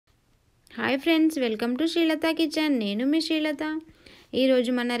Hi friends, welcome to Srilatha kitchen. నేను మీ శ్రీలత. ఈరోజు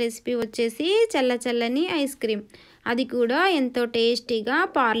మన రెసిపీ వచ్చేసి చల్లని ఐస్ క్రీమ్, అది కూడా ఎంతో టేస్టీగా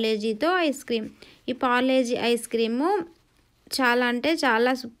పార్లేజీతో ఐస్ క్రీమ్. ఈ పార్లేజీ ఐస్ క్రీము చాలా అంటే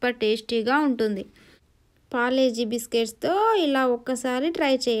చాలా సూపర్ టేస్టీగా ఉంటుంది. పార్లేజీ బిస్కెట్స్తో ఇలా ఒక్కసారి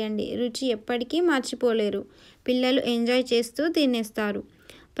ట్రై చేయండి, రుచి ఎప్పటికీ మర్చిపోలేరు. పిల్లలు ఎంజాయ్ చేస్తూ తినేస్తారు.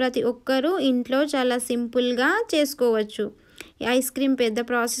 ప్రతి ఒక్కరూ ఇంట్లో చాలా సింపుల్గా చేసుకోవచ్చు. ఐస్ క్రీమ్ పెద్ద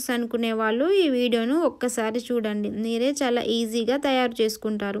ప్రాసెస్ అనుకునే వాళ్ళు ఈ వీడియోను ఒక్కసారి చూడండి, మీరే చాలా ఈజీగా తయారు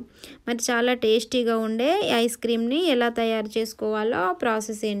చేసుకుంటారు. మరి చాలా టేస్టీగా ఉండే ఐస్ క్రీమ్ని ఎలా తయారు చేసుకోవాలో ఆ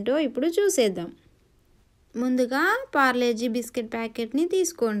ప్రాసెస్ ఏంటో ఇప్పుడు చూసేద్దాం. ముందుగా పార్లేజీ బిస్కెట్ ప్యాకెట్ని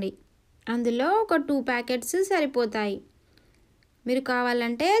తీసుకోండి. అందులో ఒక 2 ప్యాకెట్స్ సరిపోతాయి. మీరు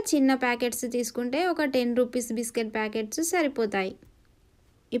కావాలంటే చిన్న ప్యాకెట్స్ తీసుకుంటే ఒక 10 రూపీస్ బిస్కెట్ ప్యాకెట్స్ సరిపోతాయి.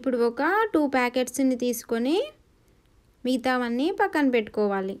 ఇప్పుడు ఒక 2 ప్యాకెట్స్ని తీసుకొని మిగతావన్నీ పక్కన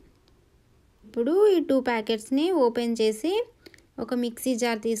పెట్టుకోవాలి. ఇప్పుడు ఈ 2 ప్యాకెట్స్ని ఓపెన్ చేసి ఒక మిక్సీ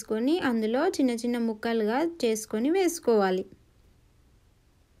జార్ తీసుకొని అందులో చిన్న చిన్న ముక్కలుగా చేసుకొని వేసుకోవాలి.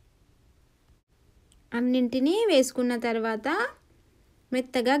 అన్నింటినీ వేసుకున్న తర్వాత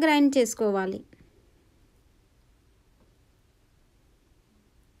మెత్తగా గ్రైండ్ చేసుకోవాలి.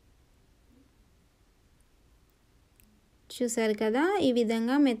 చూసారు కదా, ఈ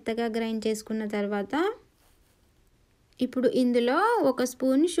విధంగా మెత్తగా గ్రైండ్ చేసుకున్న తర్వాత ఇప్పుడు ఇందులో ఒక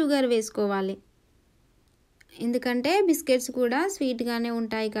స్పూన్ షుగర్ వేసుకోవాలి. ఎందుకంటే బిస్కెట్స్ కూడా స్వీట్గానే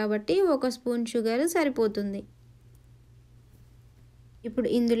ఉంటాయి కాబట్టి ఒక స్పూన్ షుగర్ సరిపోతుంది. ఇప్పుడు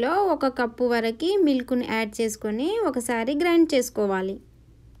ఇందులో 1 కప్పు వరకు మిల్క్ని యాడ్ చేసుకొని ఒకసారి గ్రైండ్ చేసుకోవాలి.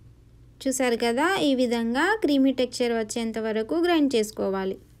 చూసారు కదా, ఈ విధంగా క్రీమీ టెక్స్చర్ వచ్చేంత వరకు గ్రైండ్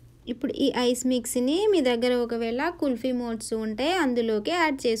చేసుకోవాలి. ఇప్పుడు ఈ ఐస్ మిక్స్ని మీ దగ్గర ఒకవేళ కుల్ఫీ మోడ్స్ ఉంటే అందులోకి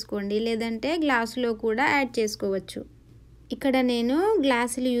యాడ్ చేసుకోండి, లేదంటే గ్లాసులో కూడా యాడ్ చేసుకోవచ్చు. ఇక్కడ నేను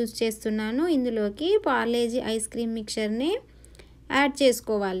గ్లాసులు యూజ్ చేస్తున్నాను. ఇందులోకి పార్లేజీ ఐస్ క్రీమ్ మిక్చర్ని యాడ్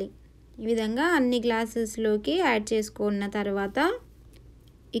చేసుకోవాలి. ఈ విధంగా అన్ని గ్లాసెస్లోకి యాడ్ చేసుకున్న తర్వాత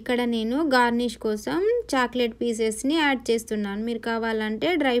ఇక్కడ నేను గార్నిష్ కోసం చాక్లెట్ పీసెస్ని యాడ్ చేస్తున్నాను. మీరు కావాలంటే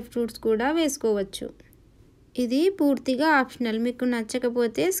డ్రై ఫ్రూట్స్ కూడా వేసుకోవచ్చు. ఇది పూర్తిగా ఆప్షనల్, మీకు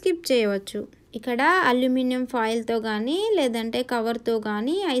నచ్చకపోతే స్కిప్ చేయవచ్చు. ఇక్కడ అల్యూమినియం ఫాయిల్తో కానీ లేదంటే కవర్తో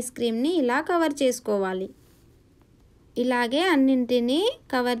కానీ ఐస్ క్రీమ్ని ఇలా కవర్ చేసుకోవాలి. ఇలాగే అన్నింటినీ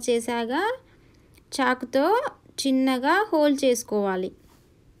కవర్ చేశాక చాకుతో చిన్నగా హోల్ చేసుకోవాలి.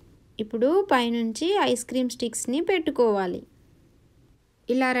 ఇప్పుడు పైనుంచి ఐస్ క్రీమ్ స్టిక్స్ని పెట్టుకోవాలి.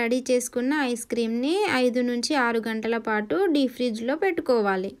 ఇలా రెడీ చేసుకున్న ఐస్ క్రీమ్ని 5 నుంచి 6 గంటల పాటు డీప్ ఫ్రిడ్జ్లో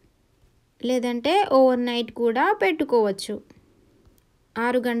పెట్టుకోవాలి, లేదంటే ఓవర్ నైట్ కూడా పెట్టుకోవచ్చు.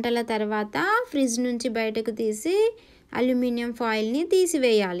 6 గంటల తర్వాత ఫ్రిడ్జ్ నుంచి బయటకు తీసి అల్యూమినియం ఫాయిల్ని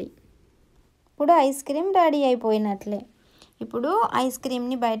తీసివేయాలి. ఇప్పుడు ఐస్ క్రీమ్ రెడీ అయిపోయినట్లే. ఇప్పుడు ఐస్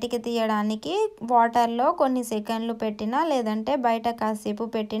క్రీమ్ని బయటికి తీయడానికి వాటర్లో కొన్ని సెకండ్లు పెట్టినా లేదంటే బయట కాసేపు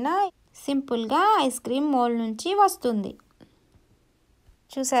పెట్టినా సింపుల్గా ఐస్ క్రీమ్ మోల్డ్ నుంచి వస్తుంది.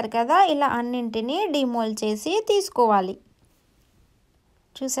 చూసారు కదా, ఇలా అన్నింటినీ డిమోల్డ్ చేసి తీసుకోవాలి.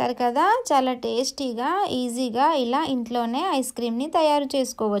 చూసారు కదా, చాలా టేస్టీగా ఈజీగా ఇలా ఇంట్లోనే ఐస్ క్రీమ్ని తయారు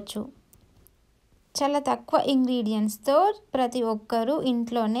చేసుకోవచ్చు. చాలా తక్కువ ఇంగ్రీడియంట్స్తో ప్రతి ఒక్కరూ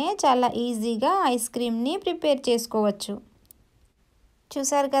ఇంట్లోనే చాలా ఈజీగా ఐస్ క్రీమ్ని ప్రిపేర్ చేసుకోవచ్చు.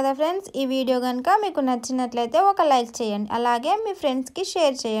 చూసారు కదా ఫ్రెండ్స్, ఈ వీడియో కనుక మీకు నచ్చినట్లయితే ఒక లైక్ చేయండి, అలాగే మీ ఫ్రెండ్స్కి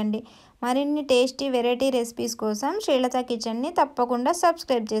షేర్ చేయండి. మరిన్ని టేస్టీ వెరైటీ రెసిపీస్ కోసం శ్రీలత కిచెన్ని తప్పకుండా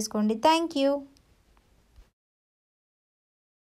సబ్స్క్రైబ్ చేసుకోండి. Thank you.